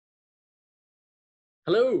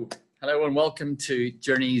Hello, hello and welcome to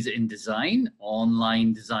Journeys in Design,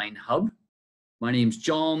 online design hub. My name's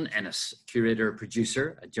John Ennis, curator,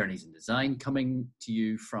 producer at Journeys in Design, coming to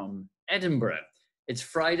you from Edinburgh. It's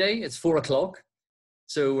Friday, it's 4 o'clock,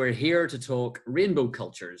 so we're here to talk rainbow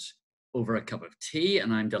cultures over a cup of tea,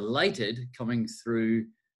 and I'm delighted coming through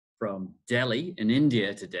from Delhi in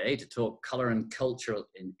India today to talk colour and culture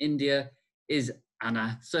in India is Anu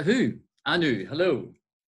Sahu. Anu, hello.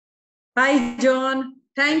 Hi, John.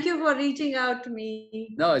 Thank you for reaching out to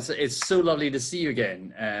me. No, it's so lovely to see you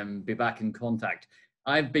again, be back in contact.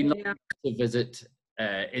 I've been lucky to visit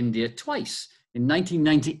India twice. In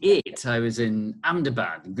 1998, I was in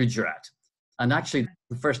Ahmedabad, Gujarat. And actually,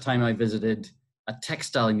 the first time I visited a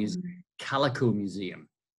textile museum, Calico Museum.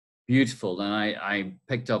 Beautiful. And I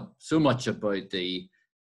picked up so much about the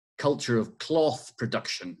culture of cloth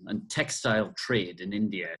production and textile trade in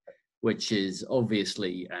India, which is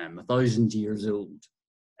obviously 1,000 years old,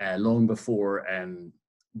 long before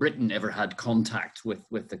Britain ever had contact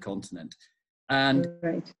with the continent. And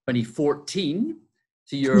 2014,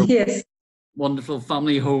 to your wonderful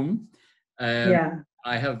family home,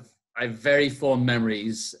 I have very fond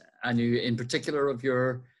memories, and in particular of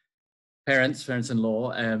your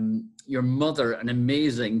parents-in-law, your mother, an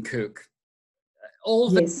amazing cook.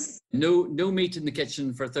 No meat in the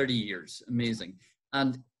kitchen for 30 years, amazing.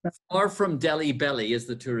 And far from Delhi belly, as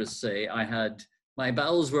the tourists say, my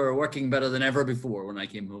bowels were working better than ever before when I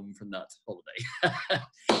came home from that holiday.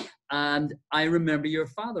 And I remember your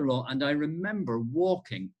father-in-law, and I remember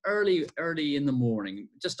walking early in the morning,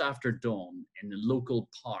 just after dawn, in the local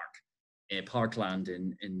park, parkland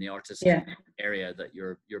in the artistic area that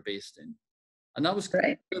you're based in. And that was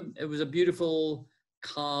it was a beautiful,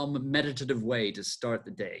 calm, meditative way to start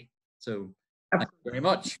the day. So thank you very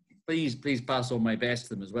much. Please pass on my best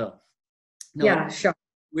to them as well. Now, sure.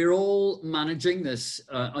 We're all managing this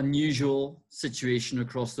unusual situation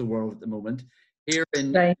across the world at the moment. Here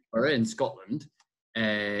in Scotland,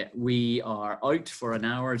 we are out for an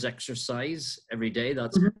hour's exercise every day.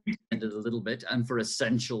 That's extended a little bit, and for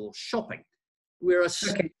essential shopping. We're a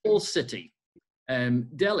small city.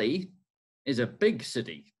 Delhi is a big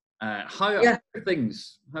city. How are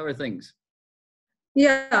things?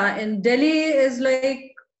 Yeah, and Delhi is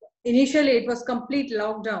like, initially it was complete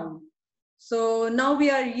lockdown. So now we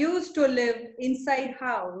are used to live inside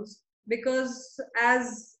house, because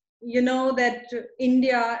as you know that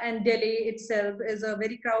India and Delhi itself is a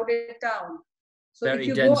very crowded town. So if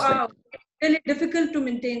you go out, it's really difficult to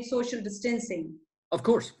maintain social distancing. Of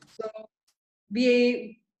course. So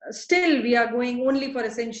we are going only for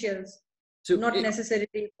essentials, so not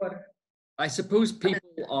necessarily for... I suppose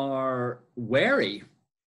people are wary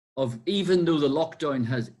of, even though the lockdown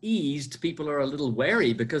has eased, people are a little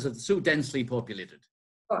wary because it's so densely populated.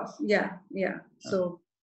 Of course, yeah. So,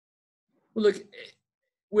 well, look,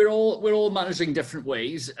 we're all managing different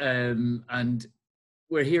ways, and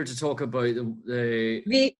we're here to talk about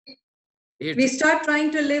we start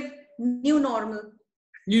trying to live new normal.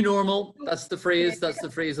 New normal. That's the phrase. That's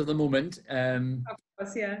the phrase of the moment. Of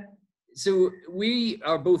course, yeah. So we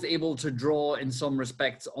are both able to draw, in some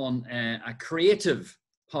respects, on a creative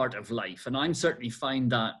part of life, and I'm certainly finding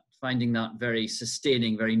that very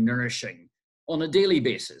sustaining, very nourishing on a daily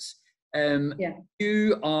basis.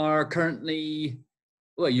 You are currently,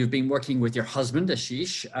 you've been working with your husband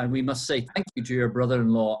Ashish, and we must say thank you to your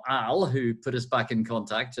brother-in-law Al, who put us back in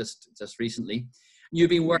contact just recently. You've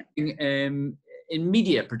been working in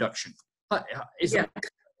media production. Is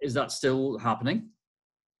that still happening?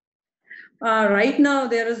 Right now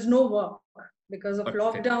there is no work because of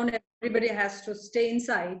lockdown, and everybody has to stay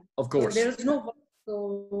inside. Of course. So there is no work.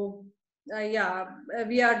 So we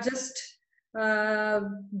are just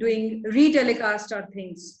doing retelecast our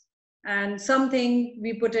things, and something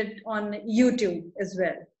we put it on YouTube as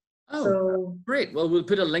well. Oh, so great. Well, we'll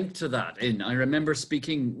put a link to that in. I remember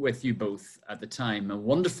speaking with you both at the time, a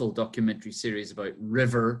wonderful documentary series about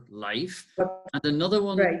river life, and another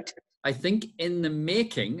one, I think, in the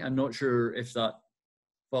making. I'm not sure if that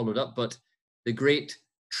followed up, but the great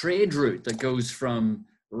trade route that goes from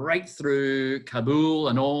right through Kabul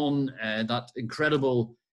and on, that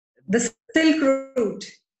incredible... The Silk Route.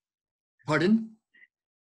 Pardon?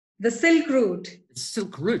 The Silk Route. The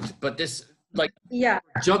Silk Route, but this, like,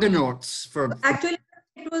 juggernauts for... Actually,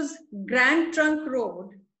 it was Grand Trunk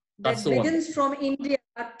Road that begins from India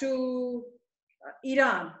to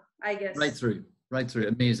Iran, I guess. Right through,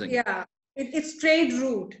 amazing. Yeah, it's trade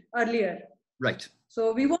route earlier. Right.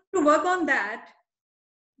 So we want to work on that.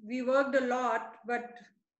 We worked a lot, but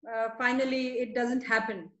finally it doesn't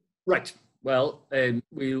happen. Right. Well,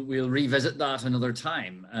 we'll revisit that another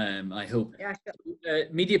time. I hope. Yeah, sure.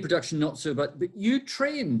 Media production, not so, but you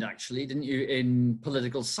trained actually, didn't you, in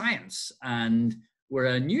political science, and were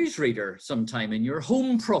a newsreader sometime in your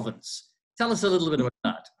home province. Tell us a little bit about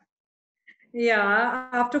that. Yeah,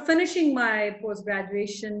 after finishing my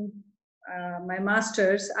post-graduation, my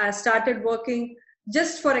master's, I started working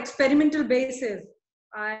just for experimental basis.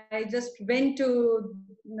 I just went to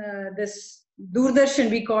this Doordarshan,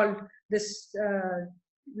 we called this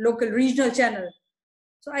local regional channel.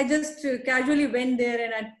 So I just casually went there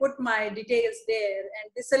and I put my details there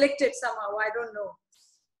and they selected somehow, I don't know.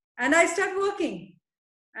 And I started working.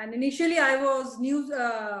 And initially I was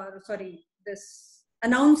this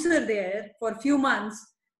announcer there for a few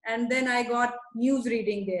months. And then I got news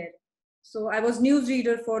reading there. So I was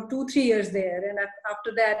newsreader for 2-3 years there. And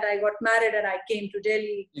after that, I got married and I came to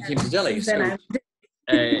Delhi. You came to Delhi.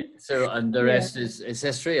 And the rest is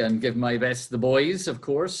history, and give my best to the boys, of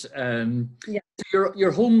course. So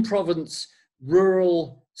your home province,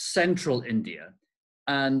 rural central India,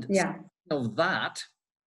 and of that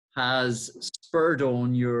has spurred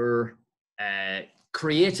on your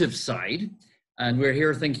creative side. And we're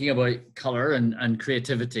here thinking about color and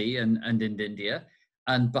creativity and in India.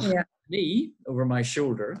 And behind me, over my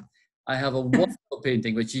shoulder, I have a wonderful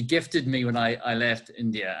painting which you gifted me when I left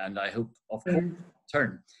India, and I hope, of course,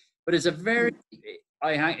 turn. But it's a very,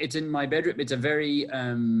 it's in my bedroom. It's a very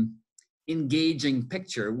engaging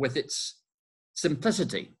picture with its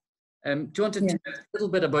simplicity. Do you want to tell us a little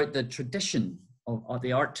bit about the tradition of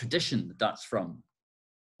the art tradition that's from?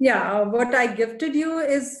 Yeah, what I gifted you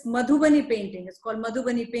is Madhubani painting. It's called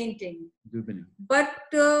Madhubani painting. Madhubani. But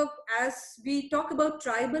as we talk about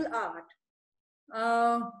tribal art,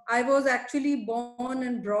 I was actually born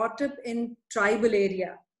and brought up in tribal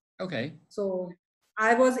area. Okay. So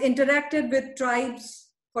I was interacted with tribes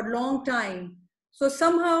for a long time. So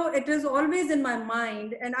somehow it is always in my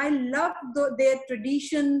mind, and I love their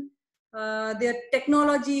tradition, their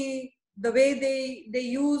technology, the way they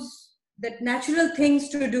use that natural things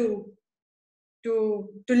to do, to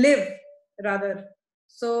live rather.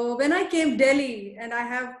 So when I came Delhi, and I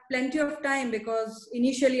have plenty of time because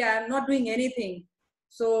initially I am not doing anything.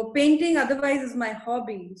 So painting otherwise is my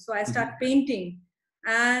hobby. So I start painting,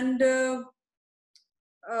 and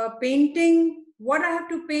painting what I have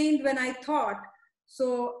to paint when I thought.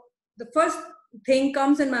 So the first thing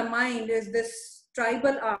comes in my mind is this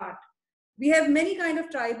tribal art. We have many kind of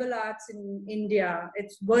tribal arts in India.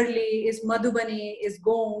 It's Varli, it's Madhubani, it's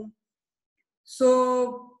Gond.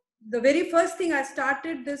 So the very first thing I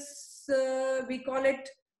started this, we call it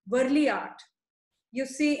Varli art. You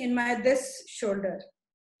see in this shoulder.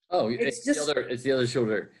 Oh, it's the other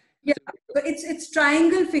shoulder. Yeah, so it's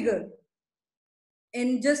triangle figure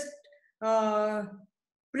in just red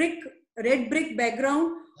brick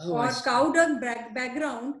background or cow dung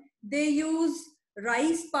background. They use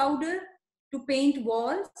rice powder to paint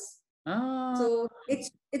walls. So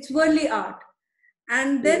it's Varli art.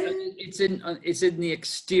 And then it's in the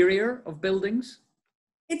exterior of buildings.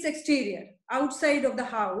 It's exterior, outside of the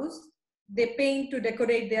house. They paint to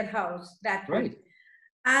decorate their house that way. Right.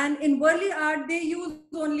 And in Varli art, they use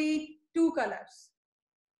only 2 colors.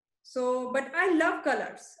 So, but I love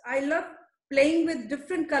colors. I love playing with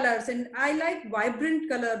different colors, and I like vibrant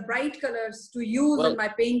color, bright colors to use in my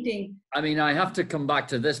painting. I mean, I have to come back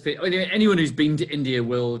to this. Anyone who's been to India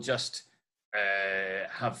will just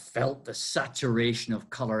have felt the saturation of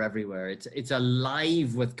color everywhere. It's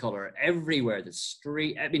alive with color everywhere. The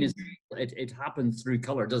street. I mean, it happens through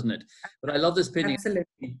color, doesn't it? But I love this painting.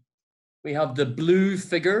 Absolutely. We have the blue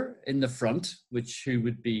figure in the front, who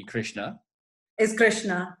would be Krishna. Is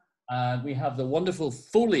Krishna. We have the wonderful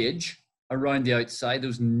foliage around the outside,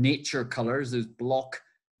 those nature colors, those block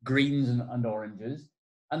greens and oranges.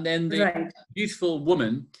 And then the beautiful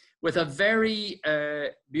woman with a very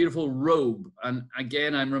beautiful robe. And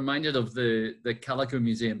again, I'm reminded of the Calico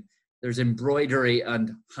Museum. There's embroidery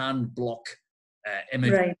and hand block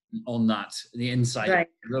imagery on that, the inside of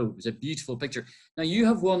the robe. It's a beautiful picture. Now you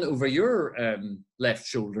have one over your left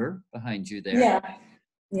shoulder behind you there.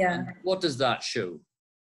 Yeah. And what does that show?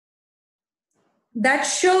 That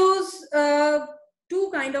shows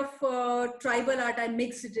 2 kind of tribal art I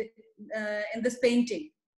mixed in this painting.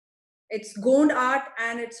 It's Gond art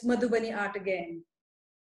and it's Madhubani art again.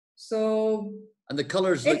 So, and the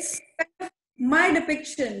colors. It's my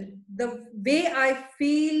depiction, the way I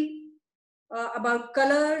feel about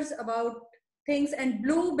colors, about things, and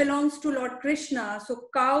blue belongs to Lord Krishna. So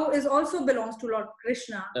cow is also belongs to Lord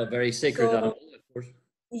Krishna. A very sacred animal, of course.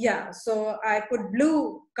 Yeah, so I put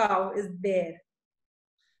blue cow is there.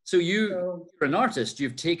 So So you're an artist.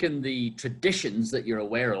 You've taken the traditions that you're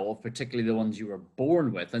aware of, particularly the ones you were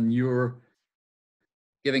born with, and you're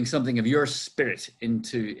giving something of your spirit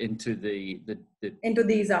into the into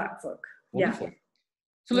these artwork. Yeah, wonderful.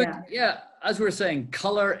 So look, yeah, yeah, as we were saying,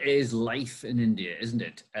 color is life in India, isn't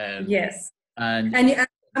it? yes. And And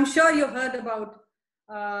I'm sure you heard about,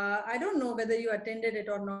 I don't know whether you attended it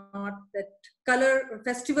or not, that color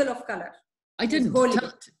festival of color I is didn't. Holi.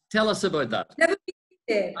 Tell us about that. Never been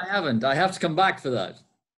there. I haven't. I have to come back for that.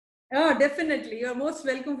 Oh, definitely. You're most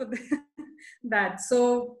welcome for that.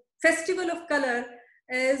 So, festival of color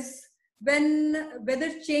is when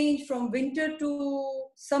weather change from winter to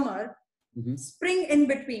summer, Mhm. spring in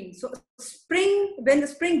between. So, spring, when the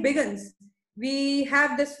spring begins, we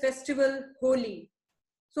have this festival Holi.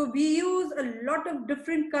 So we use a lot of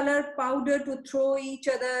different color powder to throw each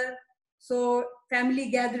other. So family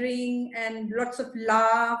gathering and lots of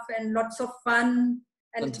laugh and lots of fun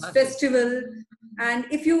and it's Fantastic. festival. And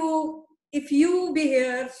if you be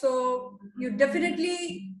here, so you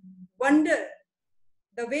definitely wonder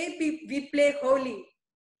the way we play Holi.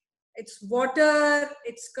 It's water,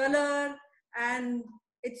 it's color, and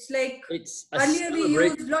it's like It's a earlier we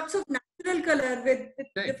celebration. used lots of natural color with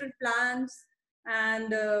Okay. different plants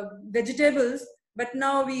and vegetables, but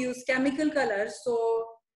now we use chemical colors. So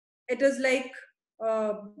it is like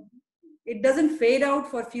uh, it doesn't fade out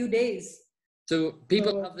for a few days. So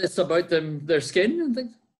people So have this about them, their skin and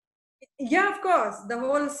things. yeah, of course, the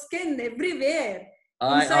whole skin everywhere,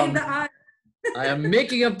 I inside the am. eye. I am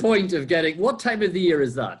making a point of getting. What time of the year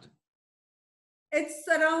is that? It's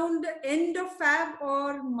around end of Feb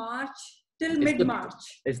or March till It's mid the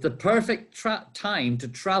March. it's the perfect time to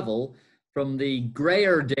travel from the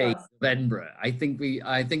grayer Of days course. of Edinburgh. I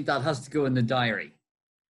think that has to go in the diary.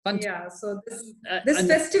 Fantastic. Yeah, so this And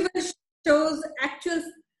festival shows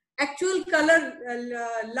actual color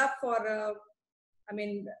love for I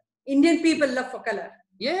mean Indian people love for color.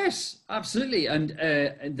 yes, absolutely. And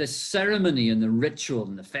the ceremony and the ritual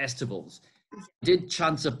and the festivals did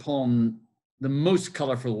chance upon the most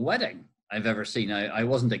colourful wedding I've ever seen. I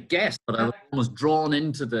wasn't a guest, but I was almost drawn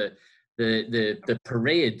into the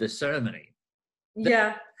parade, the ceremony.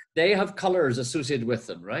 Yeah, They have colours associated with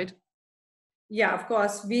them, right? yeah, of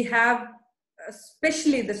course. We have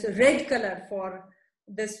especially this red color for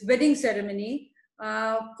this wedding ceremony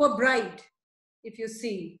for bride. If you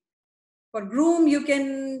see, for groom, you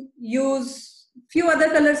can use few other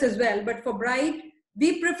colors as well, but for bride,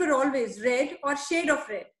 we prefer always red or shade of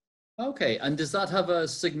red. Okay, and does that have a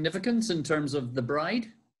significance in terms of the bride?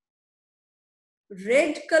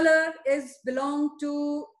 Red color is belong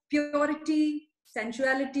to purity,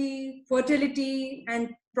 sensuality, fertility, and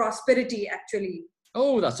prosperity actually.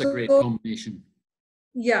 Oh, that's a great So combination.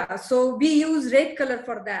 yeah, so we use red color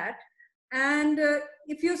for that. And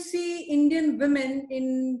if you see Indian women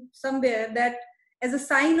in somewhere that as a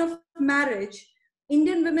sign of marriage,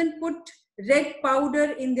 Indian women put red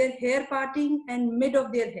powder in their hair parting and mid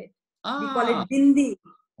of their head. We call Ah, it bindi.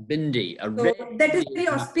 bindi, a So red that is bindi. very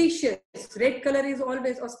auspicious. Red color is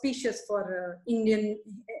always auspicious for Indian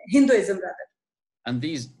Hinduism rather. And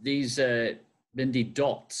these bindi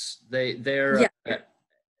dots, they're Yeah.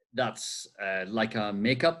 that's like a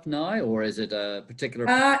makeup now, or is it a particular?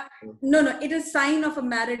 No, it is sign of a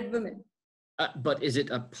married woman. But is it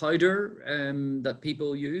a powder that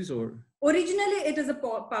people use, or? Originally, it is a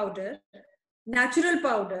powder, natural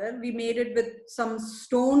powder. We made it with some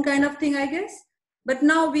stone kind of thing, I guess. But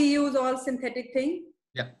now we use all synthetic thing,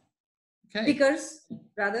 Yeah. Okay. stickers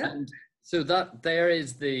rather. And so that there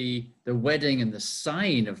is the wedding and the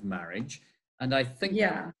sign of marriage. And I think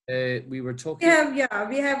Yeah, we were talking.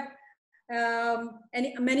 we have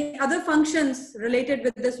many other functions related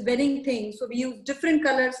with this wedding thing. So we use different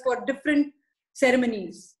colors for different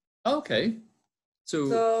ceremonies. Okay.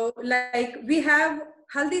 So like we have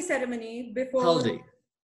haldi ceremony before. Haldi.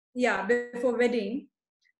 Yeah, before wedding.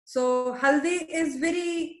 So haldi is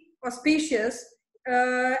very auspicious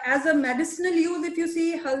as a medicinal use. If you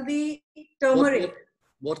see haldi, turmeric.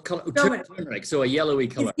 What color? Oh, Turmeric. turmeric. So a yellowy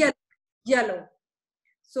color. It's yellow.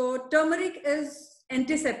 So turmeric is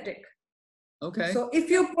antiseptic. Okay. So if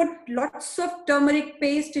you put lots of turmeric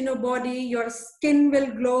paste in your body, your skin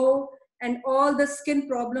will glow and all the skin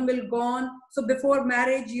problem will gone. So before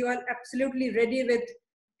marriage, you are absolutely ready with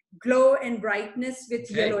glow and brightness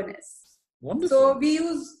with yellowness. Wonderful. So we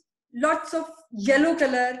use lots of yellow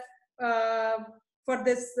color for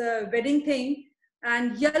this wedding thing.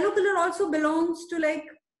 And yellow color also belongs to like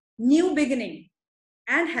new beginning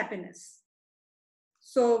and happiness.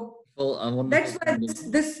 So that's why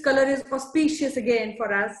this color is auspicious again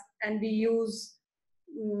for us, and we use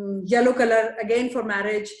yellow color again for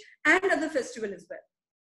marriage and other festival as well.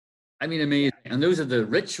 I mean, amazing. And those are the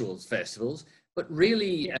rituals festivals. But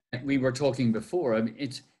really, we were talking before, I mean,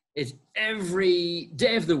 it's every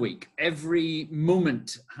day of the week, every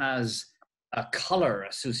moment has a color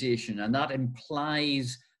association, and that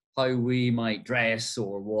implies how we might dress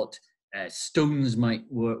or what stones might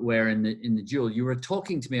wear in the jewel. You were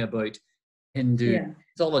talking to me about Hindu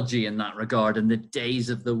mythology in that regard and the days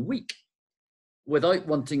of the week. Without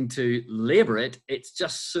wanting to labor it, it's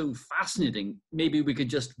just so fascinating. Maybe we could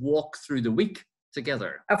just walk through the week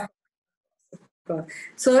together. Of course.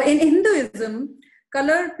 So in Hinduism,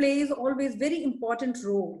 color plays always very important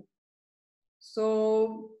role.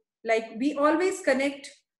 So like we always connect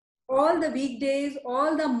all the weekdays,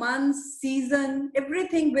 all the months, season,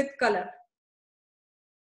 everything with color.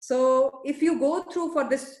 So if you go through for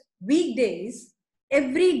this weekdays,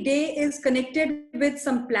 every day is connected with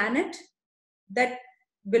some planet that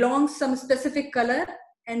belongs some specific color,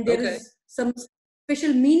 and there is some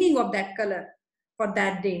special meaning of that color for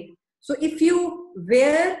that day. So if you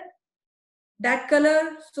wear that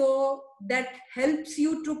color, so that helps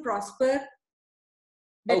you to prosper,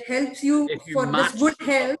 that helps you for this good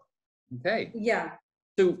health. Okay. Yeah.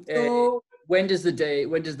 So when does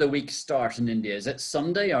the week start in India? Is it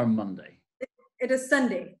Sunday or Monday? It is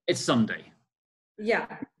Sunday. It's Sunday. Yeah.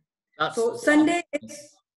 So Sunday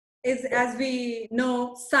is, as we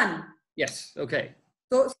know, sun. Yes. Okay.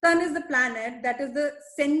 So sun is the planet that is the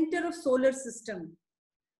center of solar system.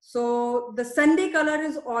 So the Sunday color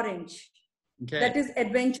is orange. Okay. That is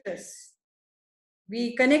adventurous.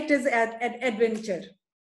 We connect as adventure.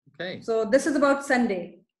 Okay. So this is about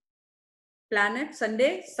Sunday. Planet,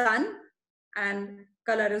 Sunday, sun, and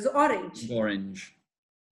color is orange. Orange.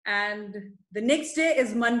 And the next day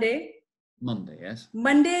is Monday. Monday, yes.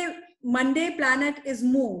 Monday planet is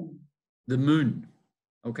moon. The moon.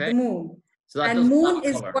 Okay. The moon. So that and moon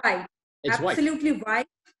is white. It's absolutely white.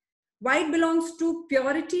 White belongs to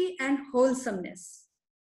purity and wholesomeness.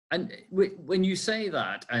 And when you say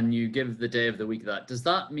that and you give the day of the week that, does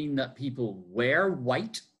that mean that people wear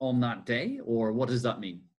white on that day, or what does that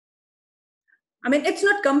mean? I mean, it's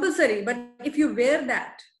not compulsory, but if you wear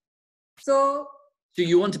that, so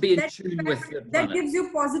you want to be in tune with the planet. That gives you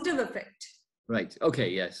positive effect. Right. Okay.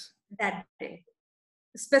 Yes. That day,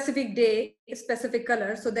 specific day, specific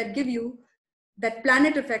color, so that give you that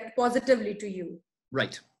planet effect positively to you.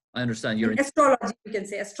 Right. I understand. You're in astrology, you can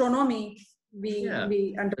say astronomy. We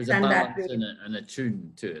understand that. And a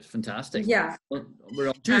tune to it. Fantastic. Yeah. We're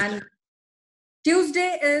on Tuesday. And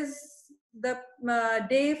Tuesday is the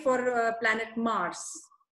day for planet Mars,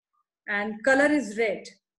 and color is red.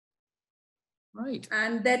 Right.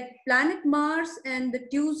 And that planet Mars and the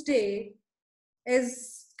Tuesday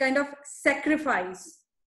is kind of sacrifice.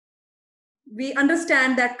 We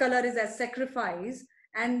understand that color is as sacrifice,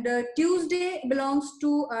 and Tuesday belongs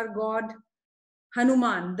to our god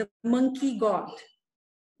Hanuman, the monkey god.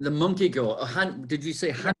 The monkey god. Did you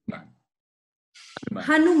say Hanuman?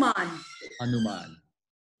 Hanuman.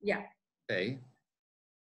 Yeah. Okay.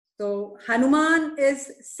 So Hanuman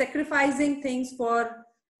is sacrificing things for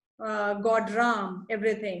God Ram,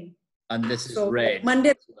 everything. And this is red.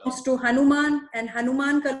 Monday belongs to Hanuman, and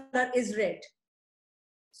Hanuman color is red.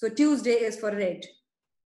 So Tuesday is for red.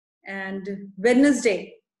 And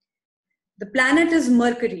Wednesday, the planet is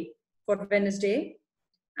Mercury for Wednesday,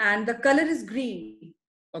 and the color is green.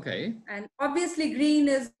 Okay. And obviously green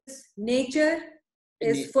is nature,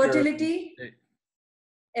 is fertility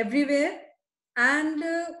everywhere. And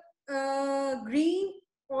green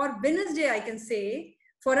or Wednesday, I can say,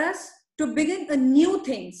 for us to begin a new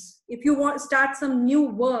things. If you want to start some new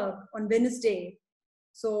work on Wednesday,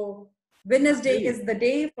 so Wednesday is the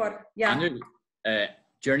day for Anu,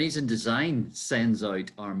 Journeys in Design sends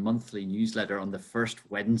out our monthly newsletter on the first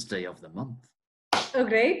Wednesday of the month. Oh,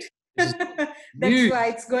 great! That's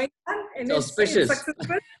why it's going on. And it's successful.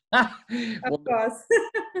 Of course.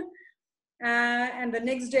 And the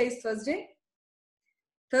next day is Thursday.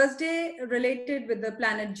 Thursday related with the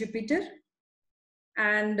planet Jupiter,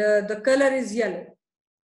 and the color is yellow.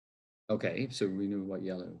 Okay, so we know what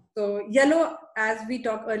yellow. So yellow, as we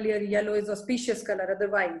talked earlier, yellow is auspicious color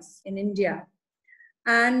otherwise in India.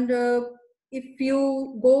 And if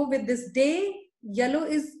you go with this day, yellow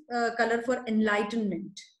is color for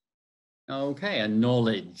enlightenment. Okay, and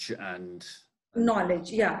knowledge and... Knowledge,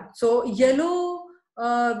 yeah. So yellow,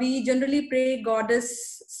 we generally pray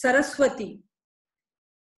goddess Saraswati,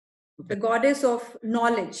 the goddess of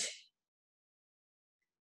knowledge.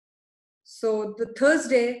 So the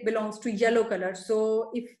Thursday belongs to yellow color. So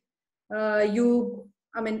if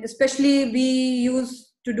especially we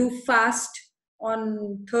used to do fast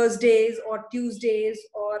on Thursdays or Tuesdays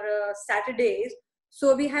or Saturdays.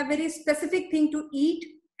 So we have very specific thing to eat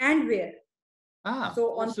and wear.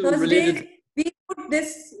 So on Thursdays, we put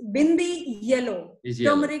this bindi yellow,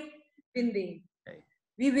 turmeric bindi. Okay.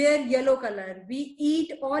 We wear yellow color. We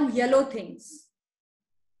eat all yellow things.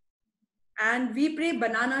 And we pray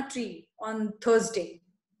banana tree on Thursday.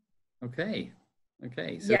 Okay.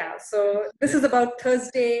 Okay. So, yeah. So this is about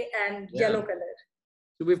Thursday and yellow color.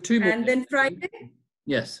 So we have two more. And then Friday.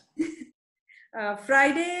 Yes.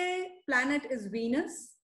 Friday planet is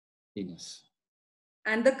Venus. Venus.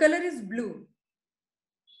 And the color is blue.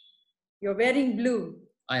 You're wearing blue.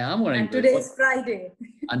 I am wearing blue. And today is Friday.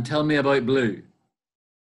 And tell me about blue.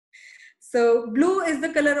 So blue is the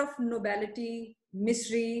color of nobility,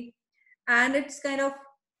 mystery, and it's kind of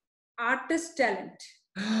artist talent.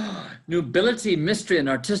 Nobility, mystery, and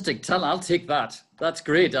artistic talent. I'll take that. That's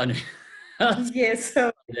great, Anu. Yes.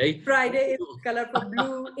 So Friday is color for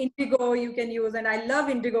blue. Indigo you can use, and I love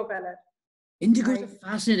indigo color. Indigo is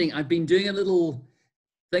fascinating. I've been doing a little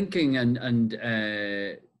thinking and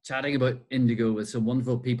chatting about indigo with some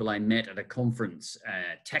wonderful people I met at a conference,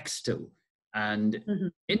 Texto.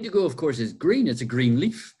 And indigo, of course, is green. It's a green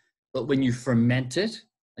leaf. But when you ferment it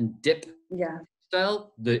and dip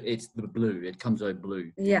style, it's the blue. It comes out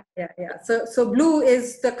blue. Yeah. So blue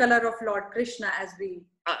is the color of Lord Krishna, as we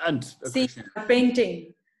see in the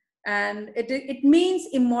painting. And it means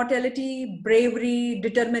immortality, bravery,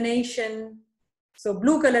 determination. So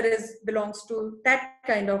blue color belongs to that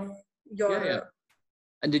kind of your...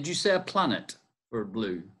 And did you say a planet for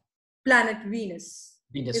blue? Planet Venus.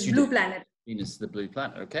 It's blue planet. Venus, the blue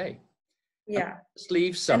planet. Okay. Yeah.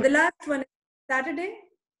 Sleeves. And the last one is Saturday.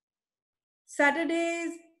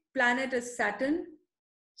 Saturday's planet is Saturn.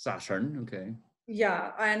 Saturn. Okay.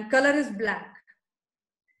 Yeah, and color is black.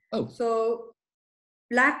 Oh. So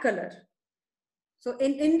black color. So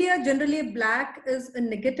in India, generally black is a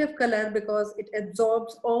negative color because it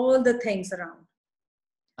absorbs all the things around.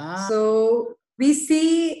 So we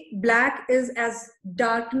see black is as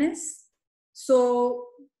darkness. So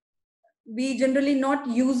we generally not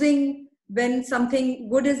using when something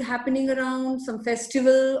good is happening around, some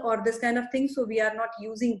festival or this kind of thing. So we are not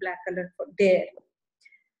using black color for there.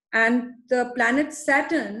 And the planet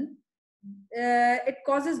Saturn, it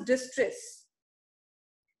causes distress.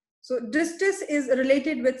 So distress is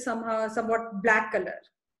related with somewhat black color.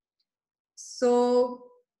 So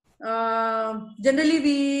generally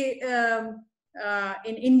we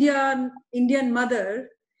in Indian mother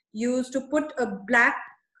used to put a black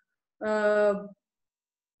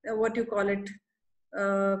what you call it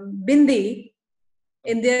bindi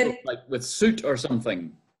in their, like with soot or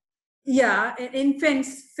something. Yeah, an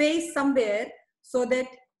infant's face somewhere so that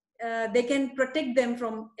they can protect them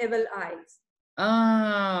from evil eyes.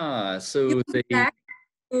 So they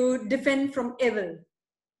to defend from evil.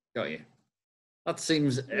 Got you. That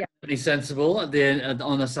seems pretty sensible at the end,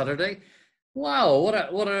 on a Saturday. Wow,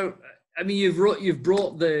 what a! I mean, you brought you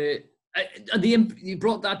brought that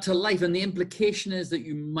to life, and the implication is that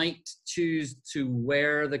you might choose to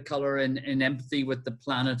wear the color in empathy with the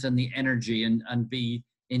planet and the energy, and be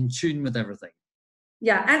in tune with everything.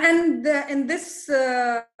 Yeah, and in this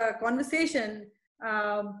conversation,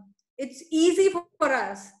 it's easy for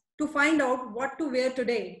us to find out what to wear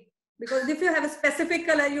today. Because if you have a specific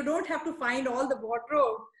color, you don't have to find all the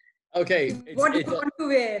wardrobe. Okay. What you want to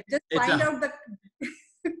wear. Just find out the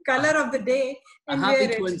color of the day and wear it. A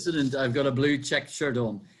happy coincidence. I've got a blue checked shirt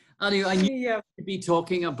on. Anu, I knew we'd be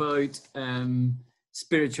talking about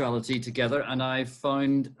spirituality together, and I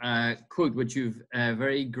found a quote which you've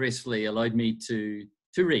very gracefully allowed me to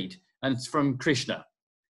read, and it's from Krishna.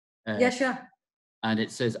 Sure. And it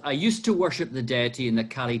says, "I used to worship the deity in the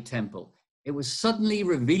Kali temple. It was suddenly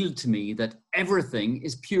revealed to me that everything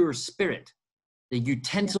is pure spirit. The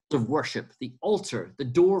utensils of worship, the altar, the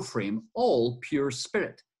door frame, all pure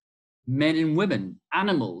spirit. Men and women,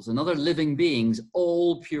 animals and other living beings,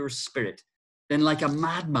 all pure spirit. Then like a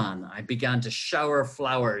madman, I began to shower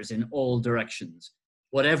flowers in all directions.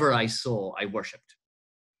 Whatever I saw, I worshipped."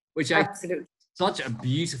 Which Absolutely. Such a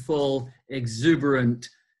beautiful, exuberant,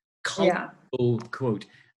 colorful quote.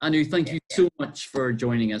 Anu, thank you so much for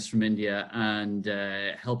joining us from India and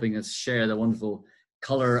helping us share the wonderful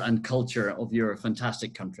color and culture of your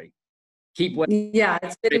fantastic country. Keep well. Yeah,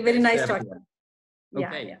 it's very, very nice talking.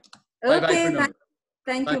 Okay. Okay, bye.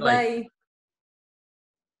 Thank you. Bye. Bye.